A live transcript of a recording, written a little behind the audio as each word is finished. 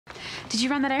Did you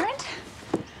run that errand?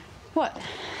 What?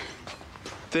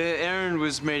 The errand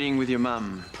was meeting with your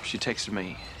mum. She texted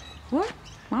me. What?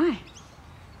 Why?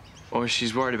 Or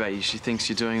she's worried about you. She thinks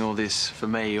you're doing all this for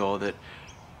me, or that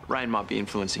Rain might be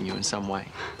influencing you in some way.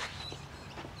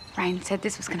 Rain said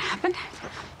this was going to happen.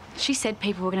 She said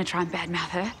people were going to try and badmouth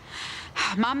her.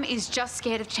 Mum is just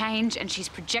scared of change and she's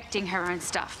projecting her own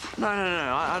stuff. No,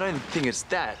 I don't think it's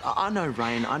that. I know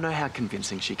Rain. I know how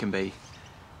convincing she can be.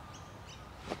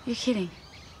 You're kidding.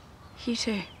 You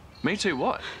too. Me too,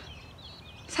 what?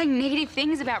 Saying negative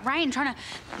things about Rain, trying to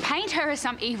paint her as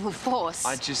some evil force.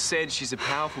 I just said she's a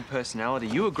powerful personality.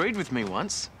 You agreed with me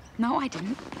once. No, I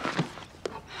didn't.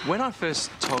 When I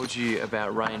first told you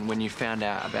about Rain, when you found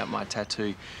out about my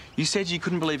tattoo, you said you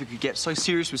couldn't believe it could get so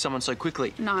serious with someone so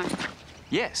quickly. No.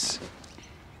 Yes.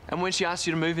 And when she asked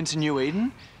you to move into New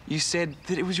Eden, you said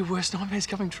that it was your worst nightmares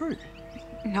coming true.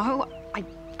 No,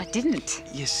 I didn't.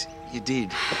 Yes, you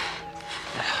did.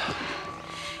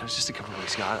 It was just a couple of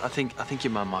weeks ago. I think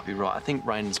your mum might be right. I think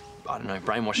Rain's, I don't know,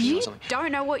 brainwashing you or something. You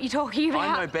don't know what you're talking about.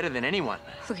 I know better than anyone.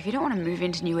 Look, if you don't want to move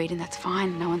into New Eden, that's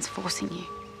fine. No one's forcing you.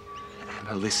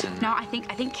 Amber, listen. No, I think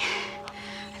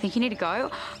you need to go.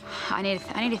 I need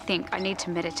to think. I need to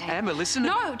meditate. Amber, listen.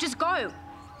 No, just go.